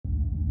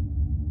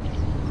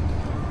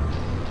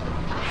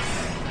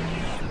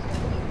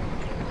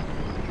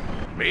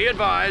Be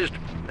advised,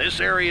 this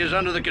area is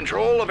under the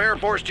control of Air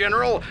Force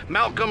General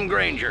Malcolm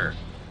Granger.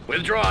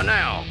 Withdraw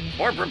now,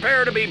 or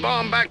prepare to be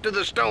bombed back to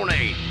the Stone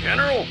Age.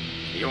 General,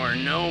 you're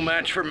no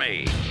match for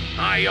me.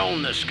 I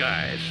own the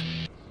skies.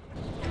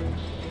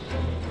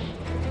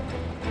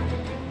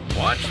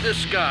 Watch the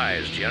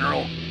skies,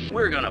 General.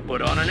 We're gonna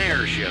put on an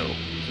air show.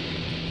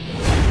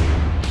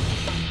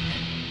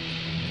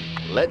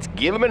 Let's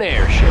give him an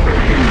air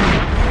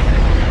show.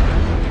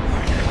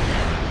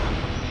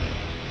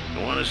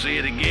 Want to see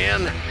it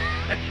again?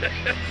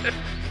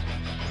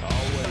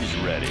 Always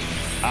ready.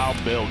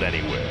 I'll build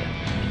anywhere.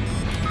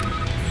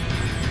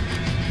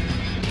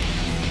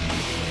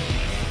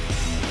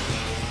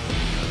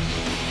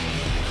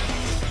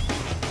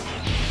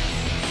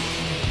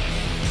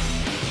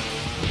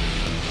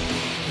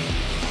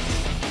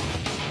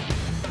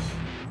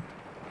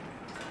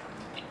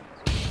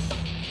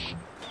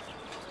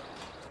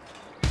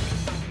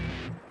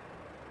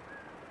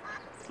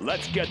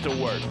 Let's get to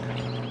work.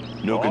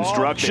 New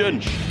construction.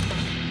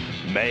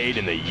 Made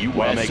in the U.S.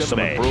 Wanna make some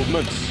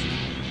improvements.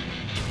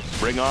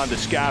 Bring on the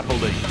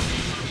scaffolding.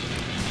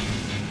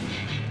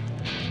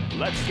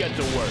 Let's get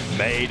to work.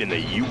 Made in the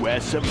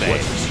U.S. of A.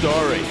 What's the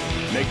story?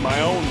 Make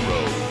my own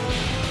road.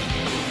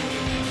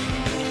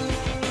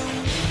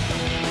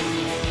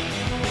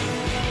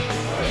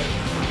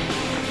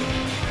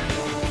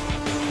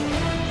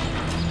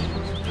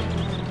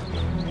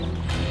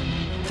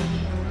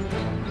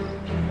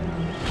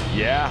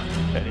 Yeah?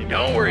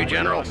 Don't worry,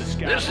 General.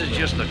 This is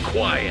just the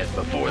quiet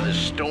before the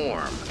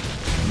storm.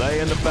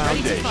 Laying the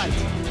foundation.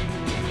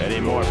 Any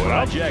more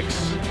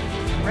projects?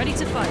 Ready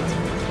to fight.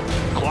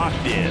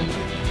 Clocked in.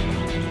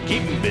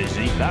 Keep 'em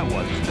busy. That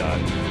one's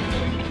done.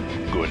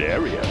 Good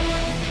area.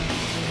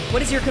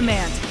 What is your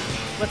command?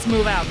 Let's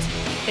move out.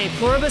 A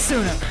pluribus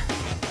unum.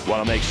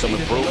 Want to make some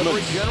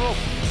improvements? General?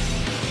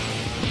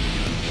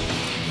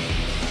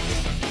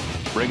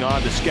 Bring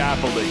on the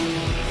scaffolding.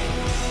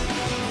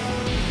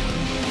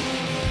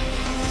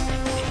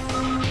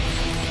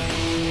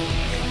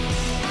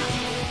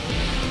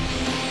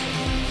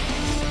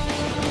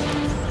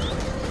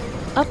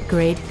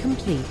 Upgrade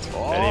complete.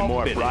 Any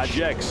more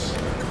projects?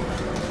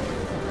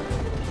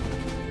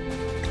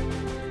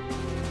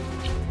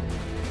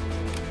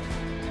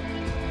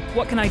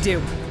 What can I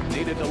do?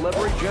 Need a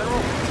delivery,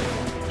 General?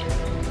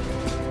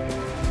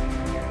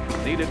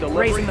 Need a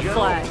delivery, Raising the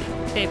flag.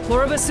 A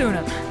pluribus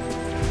unum.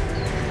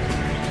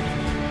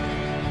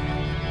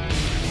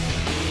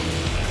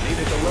 Need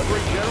a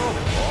delivery, General?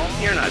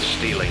 You're not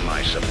stealing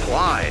my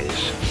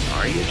supplies,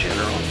 are you,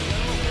 General?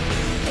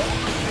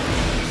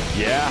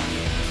 Yeah.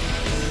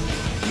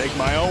 Make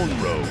my own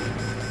road.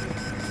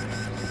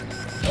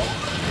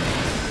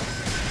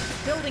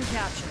 Building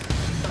capture.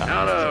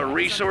 Out of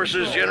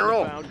resources,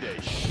 General?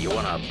 You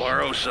want to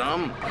borrow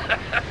some?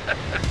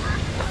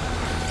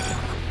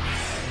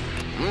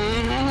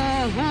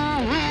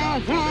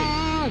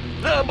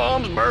 The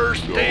bomb's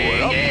bursting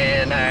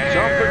in air.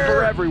 Something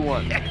for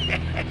everyone.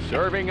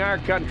 Serving our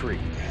country.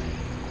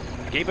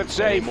 Keep it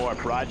safe. Any more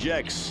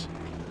projects?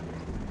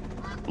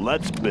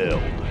 Let's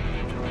build.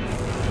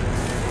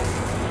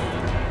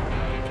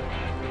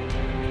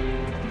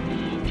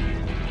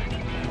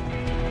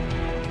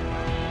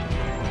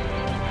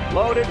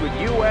 Loaded with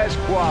U.S.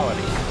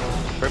 quality.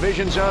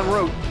 Provisions en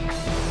route.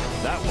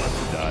 That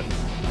one's done.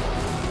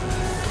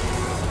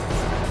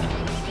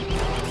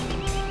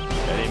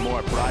 Any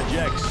more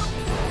projects?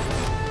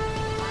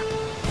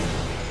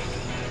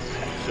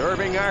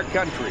 Serving our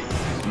country.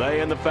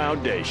 Laying the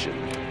foundation.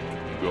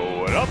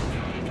 Going up.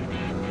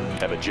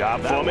 Have a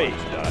job for me.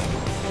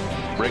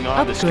 Done. Bring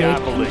on the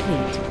scaffolding.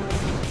 Complete.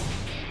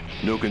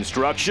 New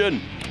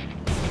construction.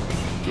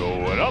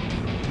 Going up.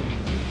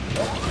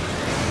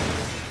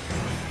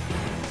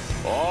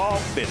 All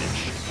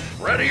finished.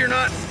 Ready or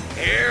not,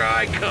 here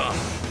I come.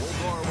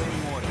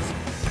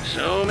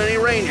 So many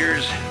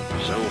Rangers,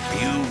 so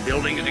few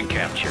buildings to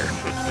capture.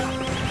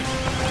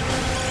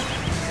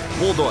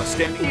 Bulldog,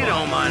 standing. You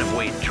don't mind if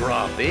we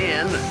drop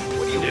in,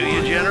 do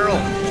you, General?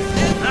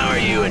 How are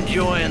you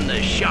enjoying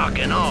the shock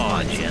and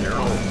awe,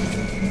 General?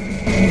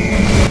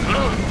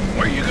 Huh?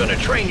 Where are you gonna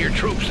train your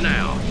troops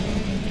now?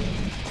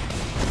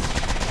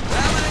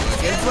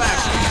 Get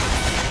flashing.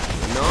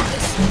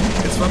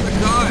 Notice? It's from the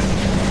car.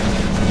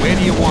 Where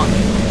do you want it?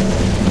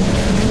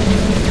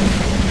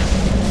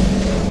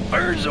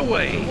 Birds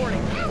away.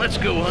 Let's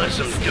go hunt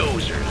some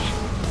dozers.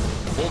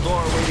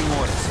 Bulldog awaiting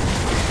orders.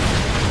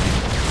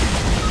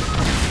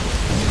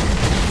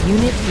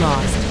 Unit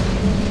lost.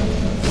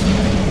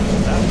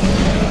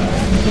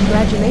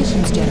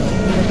 Congratulations, General.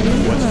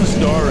 What's the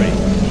story?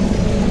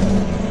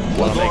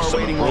 Want to make some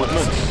waiting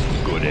improvements?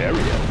 Good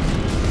area.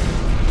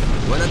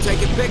 Wanna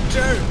take a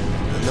picture?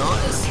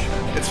 Notice?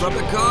 It's from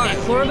the car. A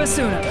pluribus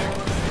unum.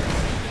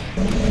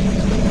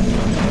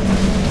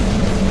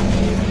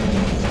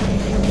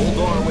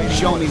 Bulldog waiting.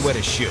 Show me where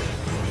to shoot.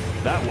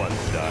 That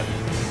one's done.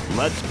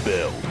 Let's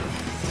build.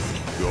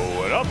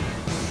 Going up.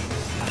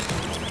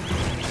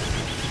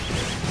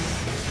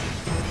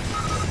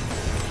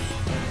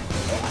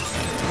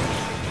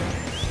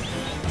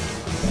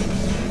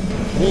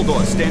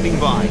 Waldor standing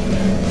by.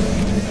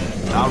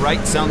 All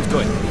right, sounds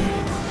good.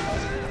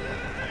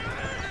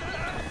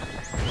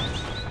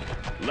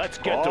 Let's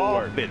get to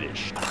work.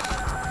 Finished.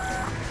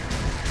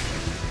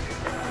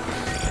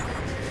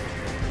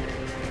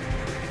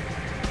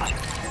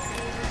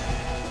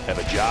 Have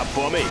a job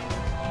for me?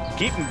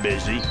 Keep him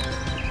busy.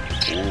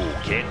 Ooh,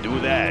 can't do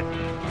that.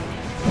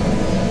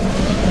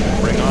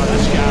 Bring on the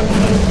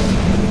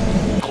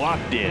scaffolding.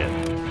 Clocked in.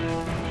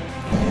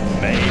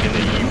 Made in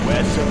the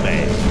U.S. of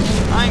A.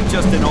 I'm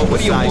just an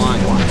oversized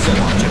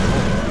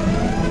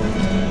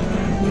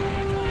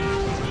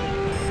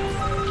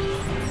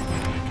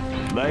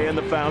Laying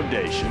the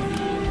foundation.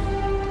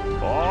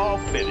 All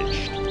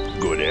finished.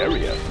 Good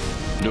area.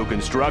 New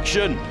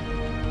construction.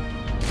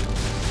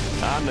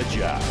 On the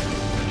job.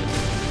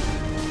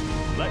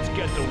 Let's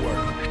get to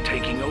work.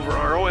 Taking over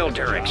our oil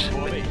derricks.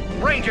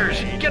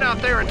 Rangers, get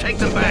out there and take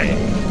them back.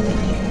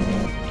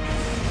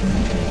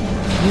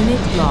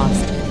 Unit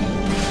lost.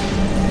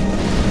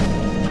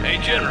 Hey,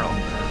 General,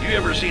 you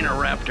ever seen a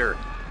raptor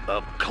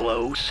up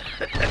close?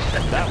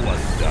 That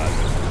one's done.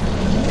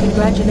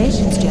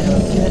 Congratulations,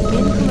 General. You have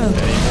been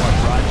promoted. Any more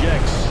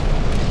projects?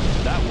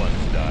 That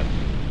one's done.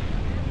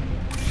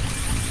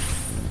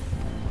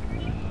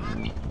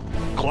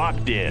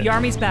 Clocked in. The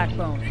Army's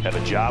backbone. Have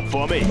a job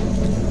for me?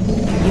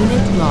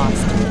 Unit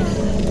lost.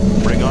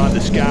 Bring on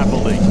the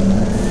scaffolding.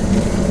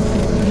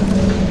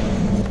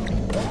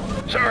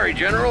 Sorry,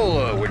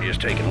 General, we're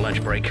just taking a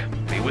lunch break.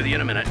 Be with you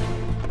in a minute.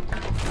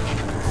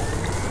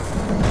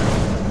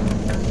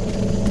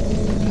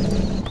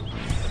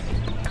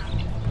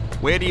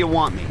 Where do you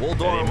want me?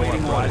 Waldor Any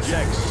waiting more orders.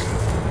 projects?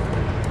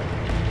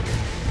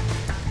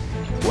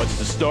 What's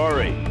the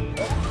story?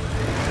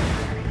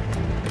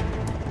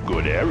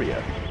 Good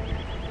area.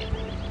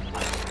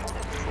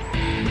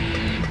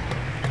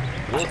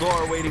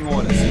 Waldor waiting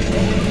orders.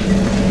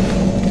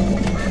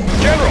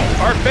 General,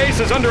 our base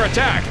is under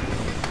attack.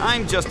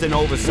 I'm just an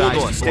oversized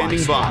Waldor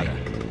standing by.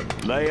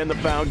 Laying the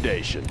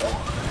foundation.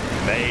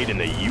 Made in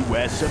the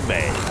U.S. of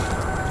A.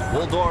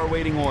 Waldor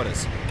waiting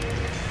orders.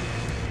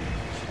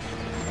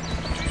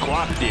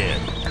 Clocked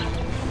in.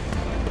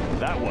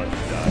 That one's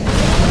done.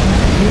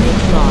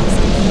 Unit lost.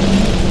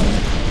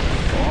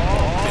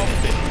 All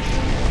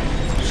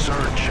finished.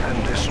 Search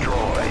and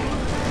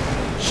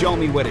destroy. Show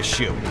me where to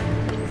shoot.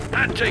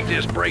 I'd take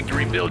this break to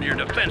rebuild your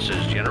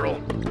defenses, General.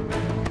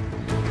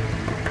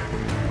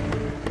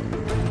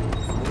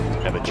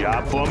 Have a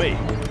job for me?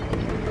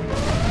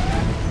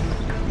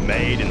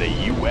 Made in the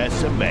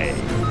U.S. of A.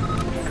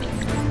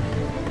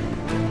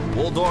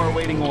 Waldor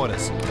waiting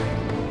orders.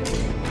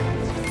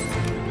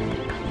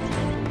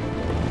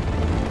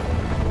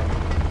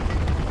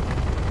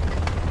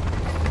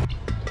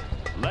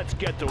 Let's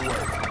get to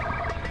work.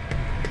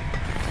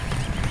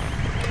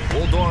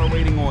 Waldor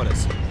waiting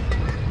orders.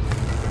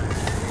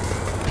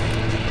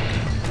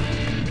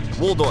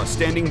 Waldor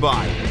standing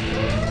by.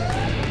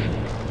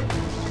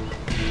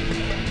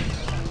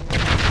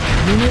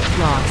 Unit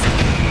lost.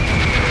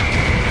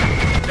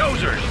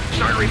 Dozers,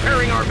 start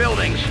repairing our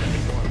buildings.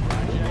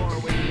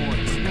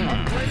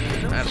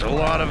 That's a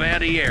lot of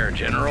anti-air,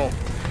 General.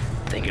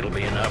 Think it'll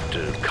be enough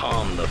to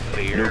calm the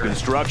fear? New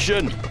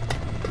construction?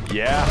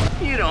 Yeah.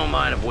 You don't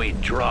mind if we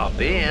drop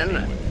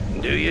in,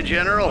 do you,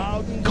 General?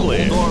 Loud and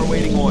clear. Waldor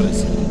waiting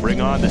orders.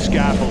 Bring on the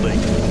scaffolding.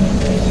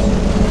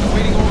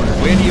 Waiting orders.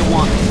 Where do you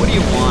want me? What do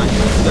you want?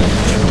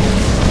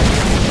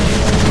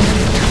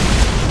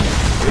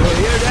 You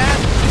hear that?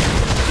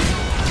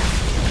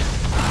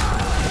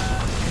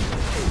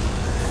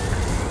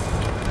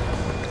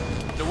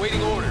 The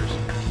waiting orders.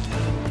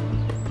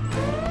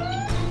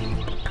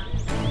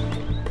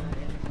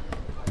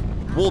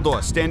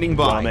 Waldor standing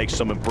by. Wanna make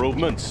some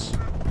improvements?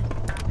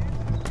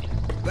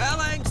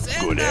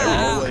 Good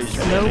area. Always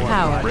Low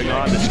power. Bring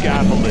on the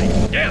scaffolding.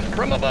 Death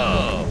from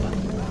above.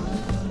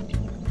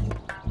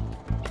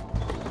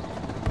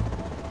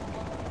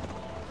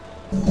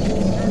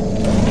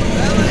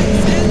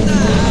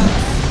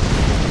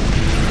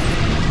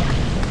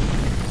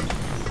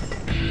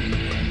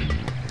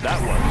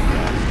 That one's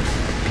done.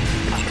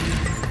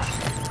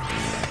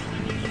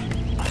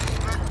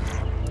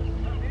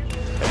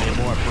 Any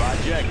more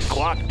projects?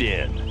 Clocked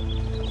in.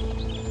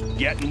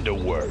 Getting to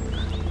work.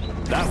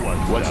 That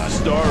one's What's done. The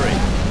story?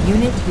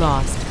 Unit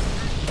lost.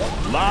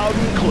 Loud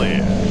and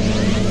clear.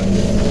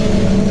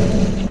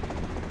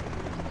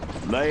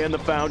 Laying the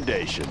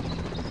foundation.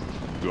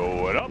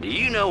 Going up. Do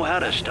you know how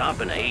to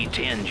stop an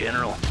A-10,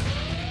 General?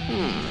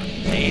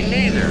 Me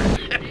neither.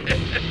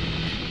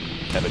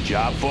 Have a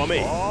job for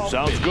me?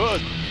 Sounds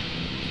good.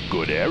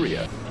 Good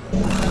area.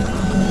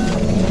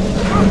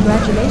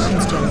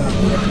 Congratulations, General.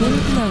 You have been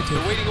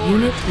promoted.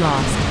 Unit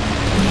lost.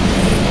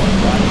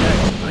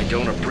 I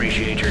don't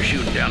appreciate your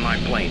shooting down my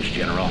planes,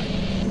 General.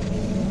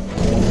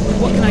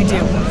 What can I do?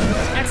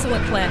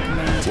 Excellent plan,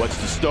 Command. What's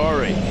the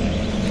story?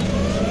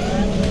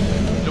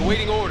 The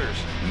waiting orders.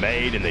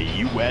 Made in the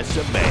U.S.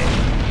 of A.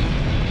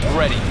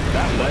 Ready.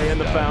 That laying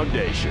the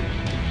foundation.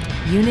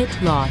 Unit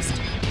lost.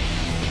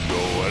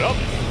 Going up.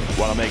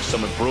 Want to make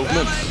some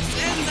improvements?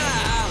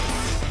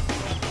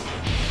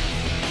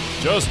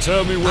 Just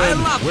tell me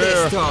when, love where,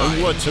 this toy.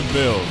 and what to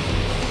build.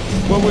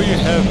 What will you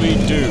have me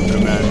do,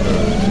 Commander?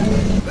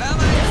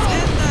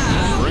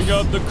 Bring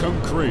out the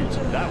concrete.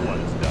 That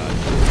one's done.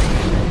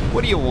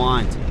 What do you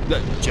want?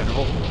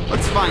 General,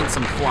 let's find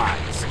some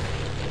flags.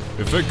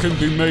 If it can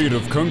be made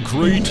of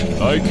concrete,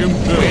 I can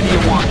build Where do it.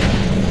 you want it?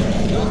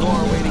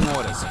 Waldor awaiting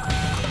orders.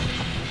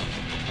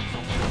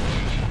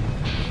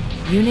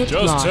 Unit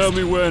Just lost. tell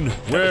me when,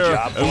 where,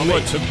 job for and me.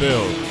 what to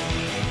build.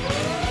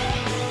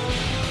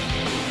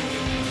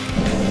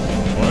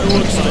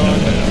 Fireworks done.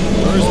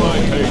 Where's my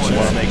Want to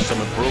paycheck? make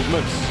some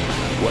improvements?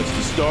 What's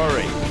the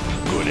story?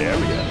 Good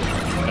area.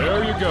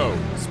 There you go.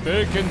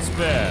 Spick and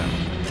span.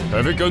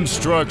 Heavy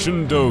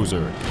construction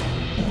dozer.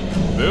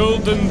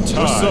 Build and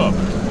time. What's up?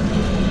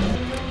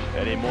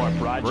 Any more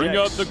projects? Bring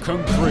out the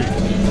concrete.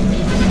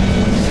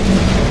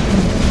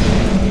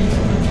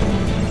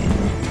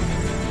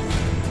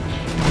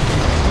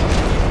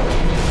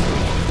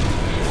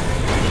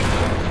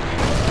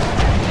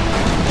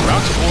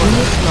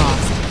 Unit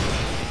lost.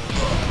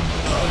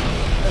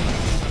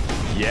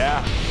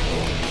 Yeah.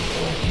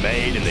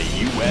 Made in the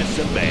U.S.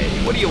 of A.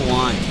 What do you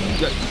want?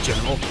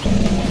 General.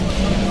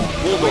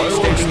 Waldor Fireworks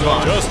standing done.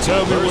 by. Just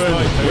tell me Where's when,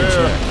 my where,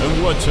 paycheck? and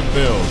what to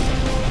build.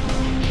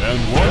 And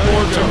one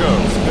more to go.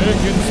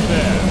 Spick and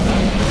span.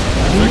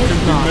 If it can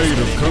be made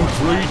of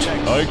concrete,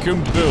 I can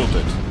build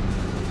it.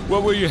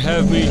 What will you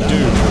have me do,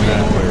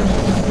 Commander?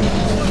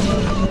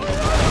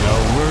 Now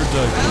where'd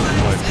I put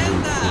my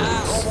blueprints?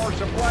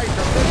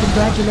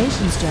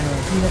 Congratulations, General.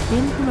 You have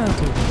been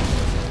promoted.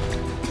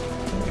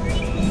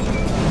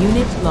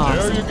 Unit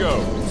lost. There you go.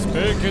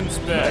 Spick and Laying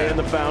span.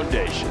 the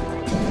foundation.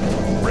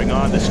 Bring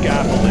on the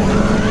scaffolding.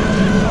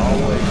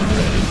 Always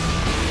ready.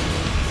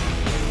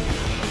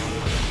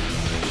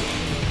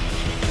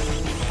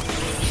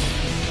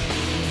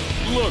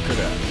 Look at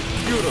that.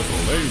 Beautiful,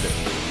 ain't it?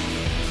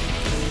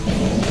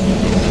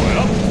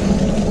 Well,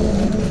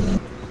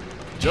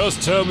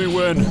 Just tell me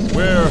when,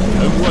 where,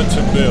 and what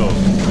to build.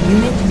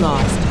 Unit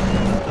lost.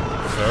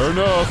 Fair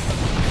enough.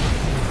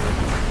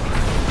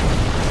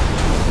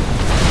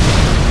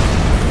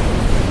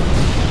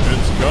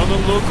 It's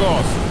gonna look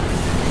awesome.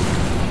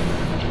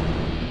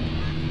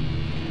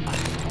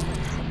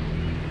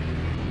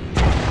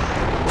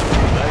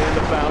 laying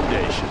the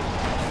foundation.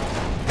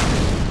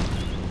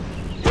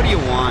 What do you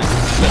want?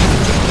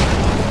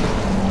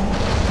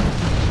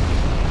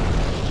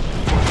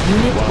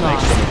 Unit Want to make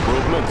lost. some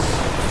improvements?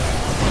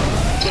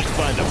 Let's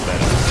find a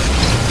better.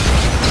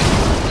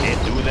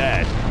 Can't do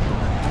that.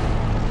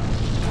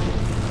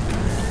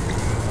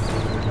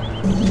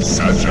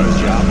 Such a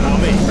Job for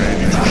me.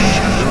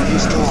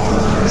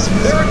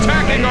 They're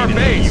attacking our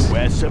base!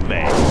 U.S. of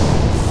A.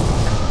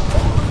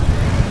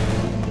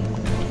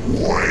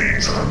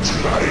 Wait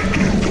until I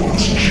get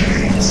those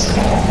chains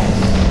off.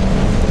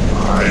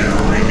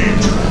 I'll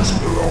returns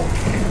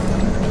belonging.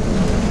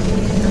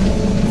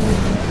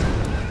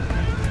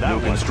 That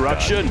New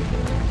construction?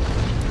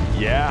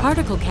 Yeah,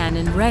 Particle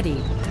cannon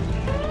ready.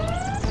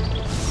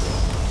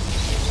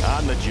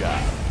 on the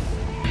job.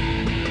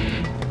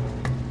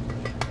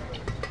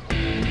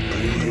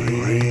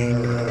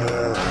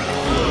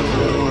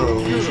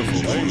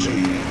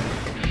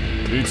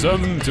 Need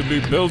something to be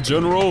built,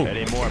 General?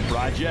 Any more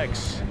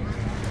projects?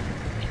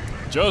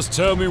 Just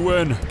tell me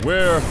when,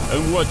 where,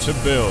 and what to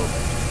build.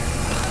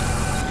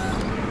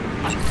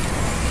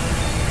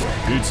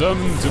 Need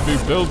something to be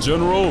built,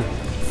 General?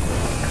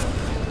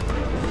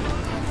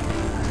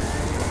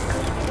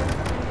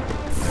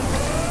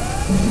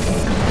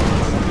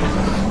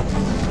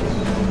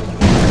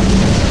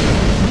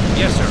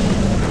 Yes, sir.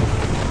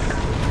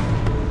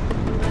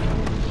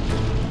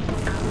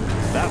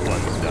 That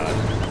one's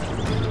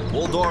done.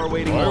 Waldor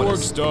awaiting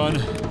Fireworks orders. done.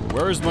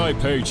 Where's my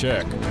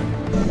paycheck?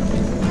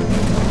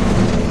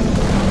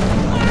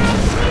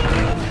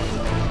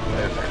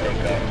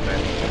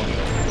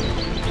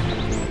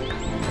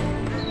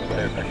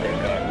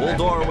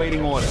 Waldor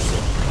awaiting orders.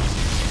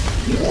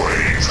 Wait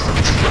until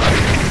I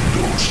get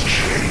those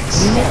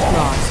chains Unit off.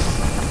 lost.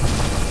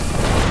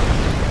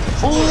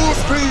 Full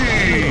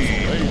speed!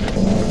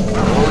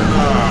 Or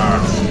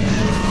not.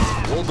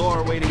 Waldor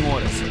awaiting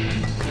orders.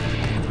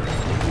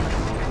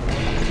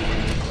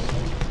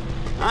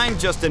 I'm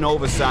just an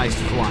oversized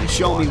fly.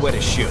 Show me where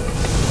to shoot.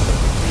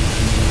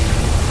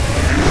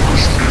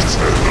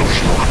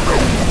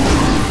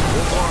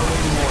 Waldor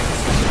awaiting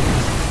orders.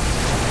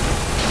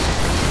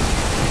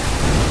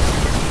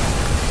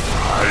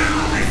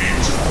 I'll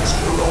returns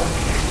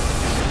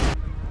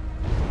belonging.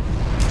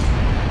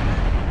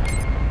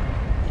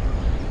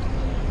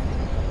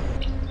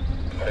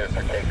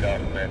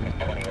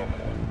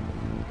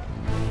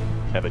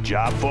 Have a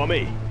job for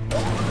me?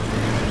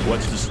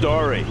 What's the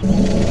story?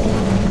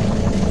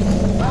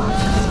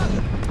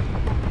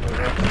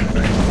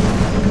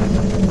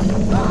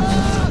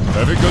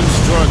 Heavy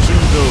construction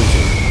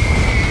dozer.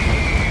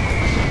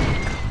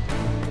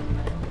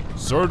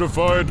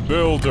 Certified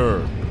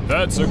builder.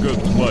 That's a good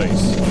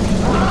place.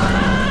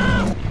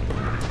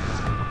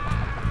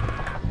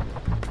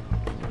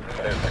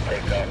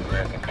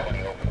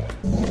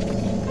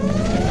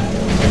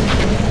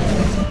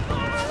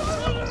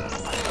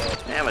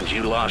 Haven't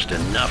you lost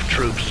enough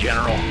troops,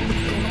 General?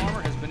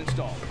 Armor has been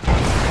installed.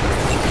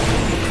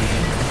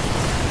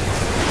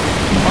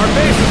 Our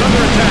base is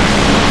under attack.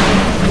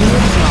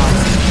 Unit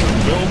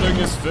lost. Building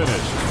is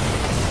finished.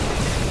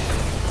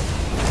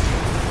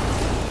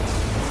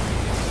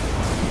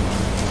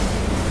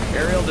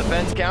 Aerial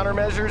defense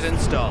countermeasures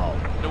installed.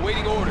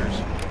 Awaiting orders.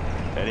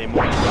 Any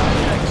more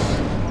projects?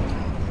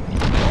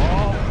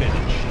 All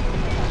finished.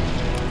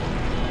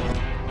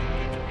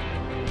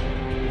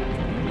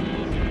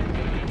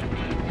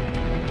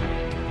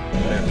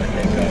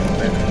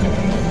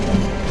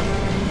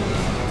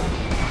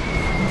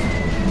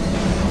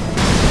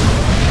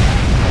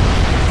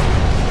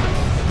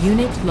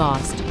 Unit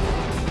lost.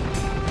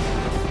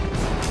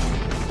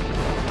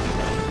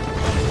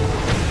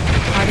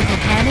 Particle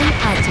cannon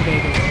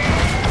activated.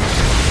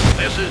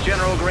 This is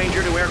General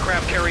Granger to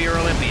aircraft carrier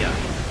Olympia.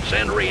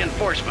 Send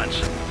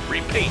reinforcements.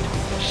 Repeat,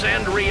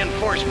 send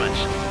reinforcements.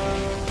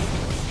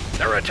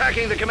 They're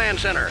attacking the command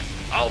center.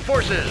 All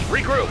forces,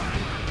 regroup.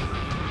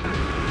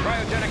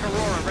 Cryogenic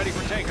Aurora ready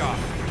for takeoff.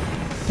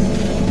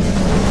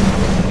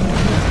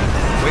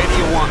 Where do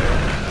you want me?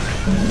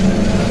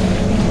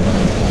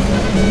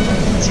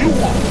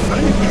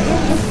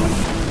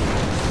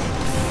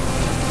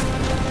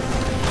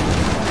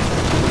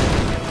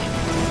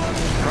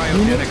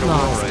 Cryogenic Unit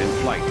lost. Aurora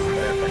in flight.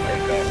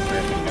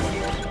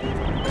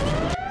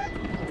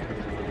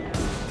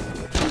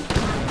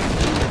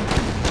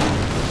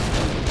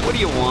 What do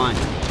you want?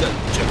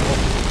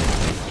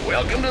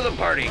 Welcome to the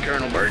party,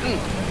 Colonel Burton.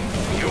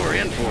 You're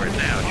in for it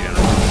now,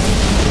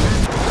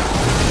 General.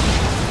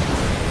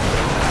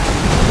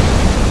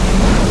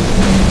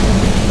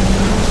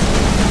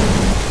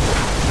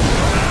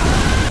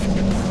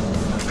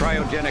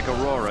 Cryogenic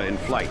Aurora in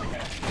flight.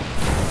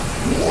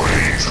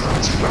 Wait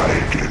until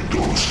I get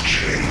those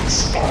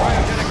chains off.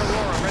 Cryogenic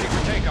Aurora ready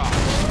for takeoff.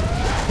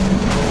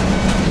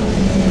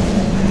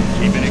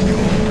 Keeping it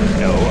cool.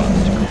 No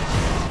obstacles.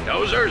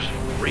 Dozers,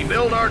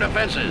 rebuild our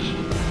defenses.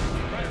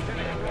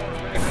 Cryogenic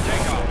Aurora ready for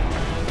takeoff.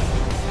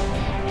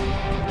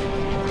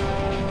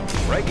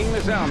 Breaking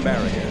the sound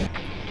barrier.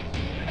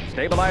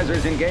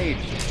 Stabilizers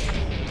engaged.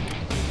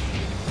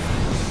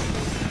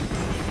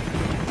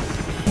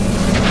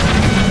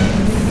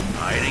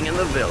 Hiding in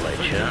the village,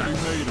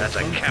 huh? That's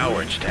a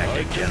coward's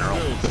tactic, General.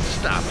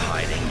 Stop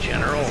hiding,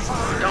 General.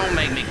 Don't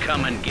make me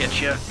come and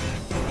get you.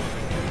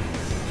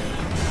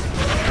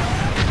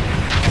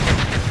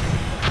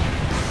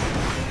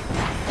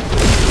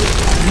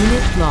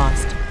 Unit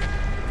lost.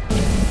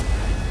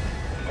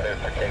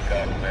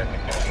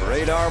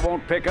 Radar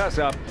won't pick us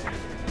up.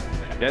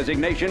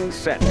 Designation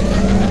set. The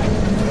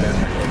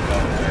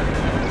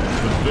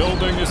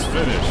building is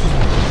finished.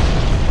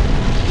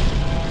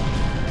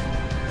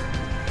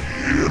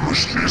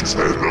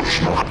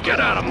 Get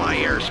out of my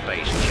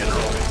airspace,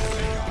 General.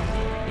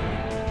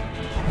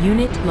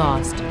 Unit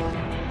lost.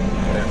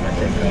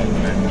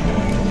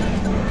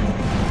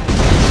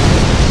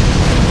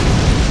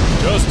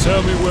 Just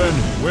tell me when,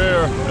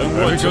 where, and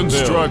what to build.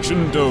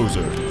 Construction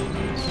dozer.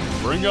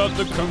 Bring out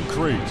the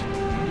concrete.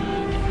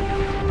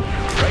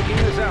 Breaking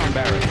the sound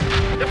barrier.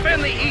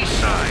 Defend the east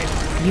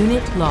side.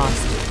 Unit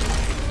lost.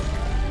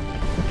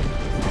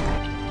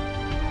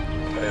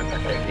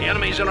 The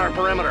enemy's in our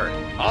perimeter.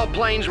 All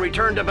planes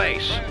return to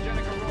base.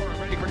 Cryogenic Aurora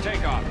ready for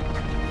takeoff.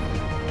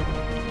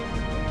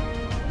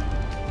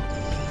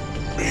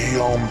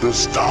 Beyond the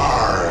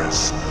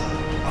stars, I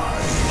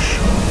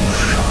shall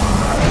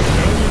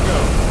There you go.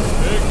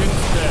 Big and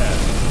stab.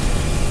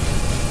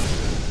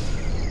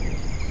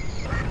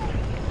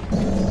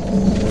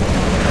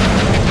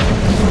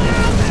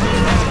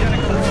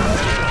 Cryogenic Aurora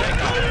ready for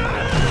takeoff.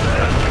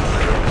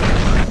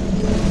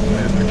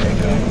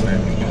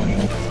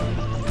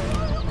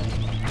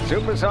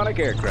 Supersonic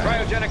aircraft.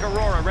 Cryogenic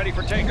Aurora ready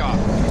for takeoff.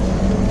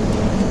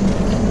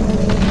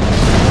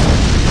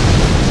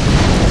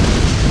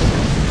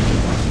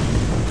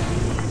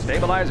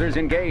 Stabilizers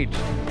engaged.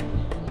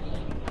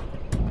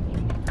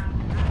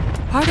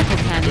 Particle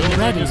cannon Building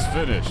ready. is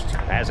finished.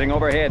 Passing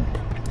overhead.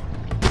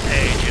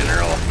 Hey,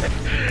 General.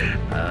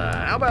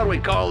 How about we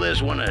call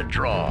this one a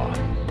draw?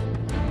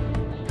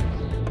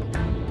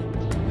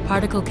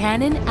 Particle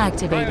cannon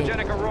activated.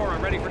 Cryogenic Aurora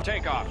ready for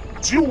takeoff.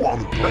 Do you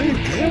want to play a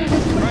game?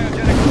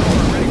 Cryogenic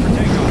Aurora ready for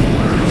takeoff.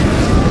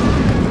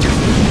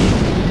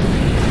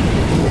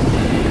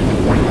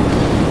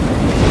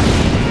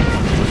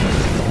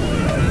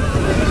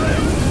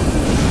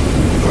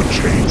 The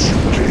chains you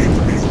gave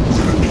me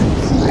will be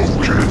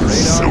broken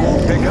Radar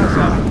won't pick us soon.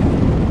 up.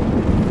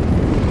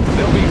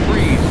 They'll be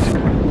freezed.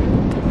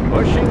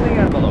 Pushing the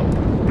envelope.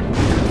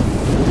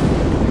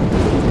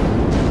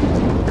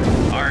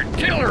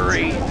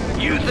 Artillery!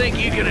 You think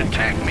you can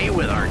attack me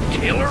with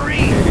artillery?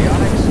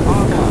 Avionics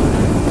online.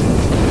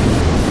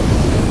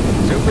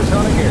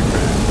 Supersonic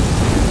aircraft.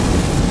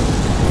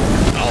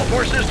 All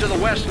forces to the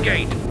west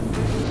gate.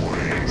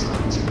 Wait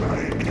until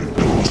I get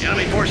those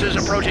Enemy forces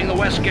approaching the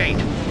west gate.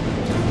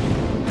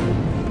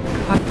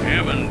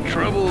 Having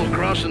trouble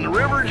crossing the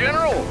river,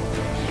 General?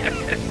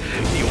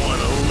 You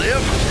want to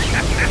live?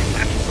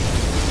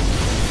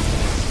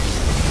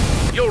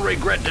 You'll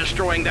regret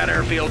destroying that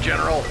airfield,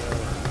 General.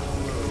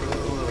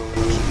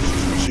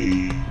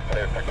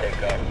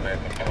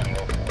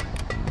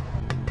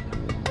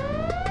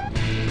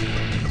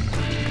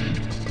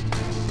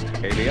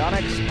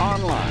 Avionics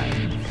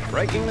online.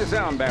 Breaking the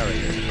sound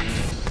barrier.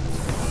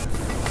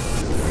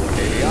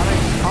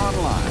 Avionics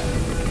online.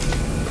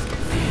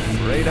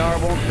 Radar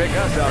won't pick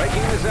us up.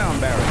 Breaking the sound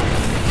barrier.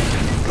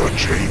 The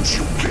chains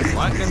you gave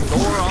Black me and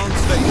Thor on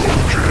station.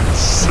 broken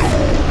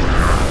soul.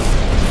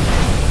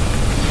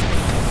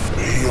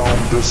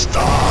 Beyond the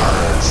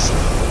stars.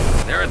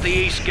 They're at the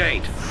east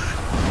gate.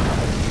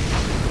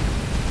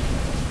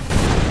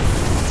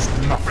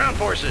 Ground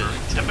forces,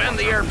 defend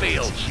the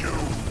airfields.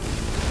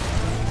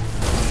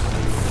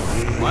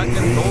 Black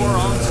and Thor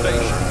on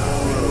station.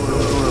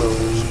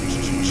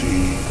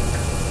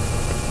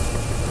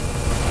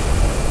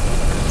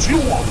 Do you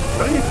want to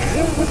play a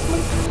game with me?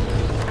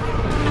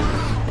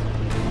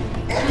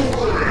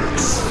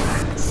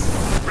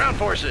 Ground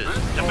forces,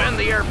 defend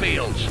the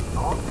airfields.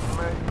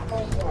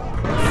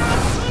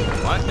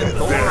 Black and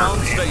Thor on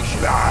station.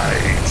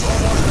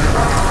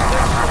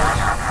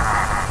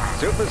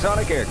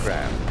 Supersonic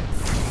aircraft.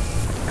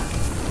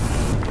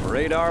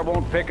 Radar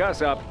won't pick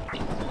us up.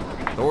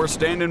 Thor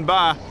standing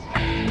by.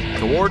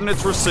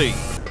 Coordinates received.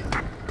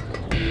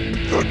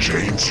 The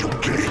chains you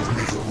gave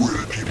me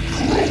will be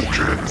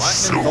broken Black and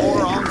soon.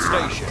 Thor on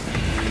station.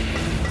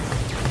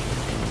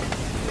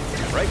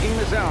 Breaking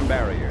the sound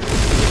barrier.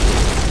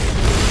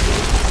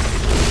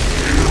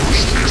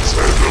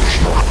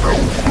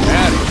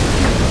 At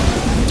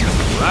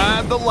it.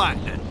 Ride the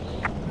lightning.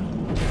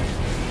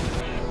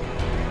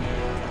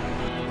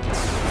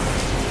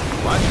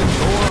 Black and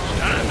Thor.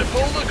 Time to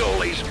pull the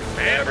goalies.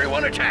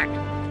 Everyone attack.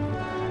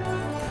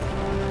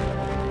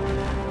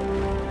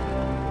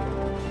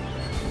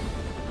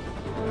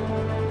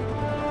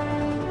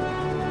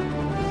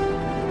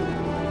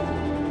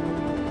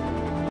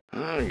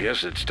 I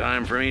guess it's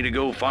time for me to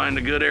go find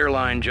a good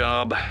airline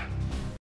job.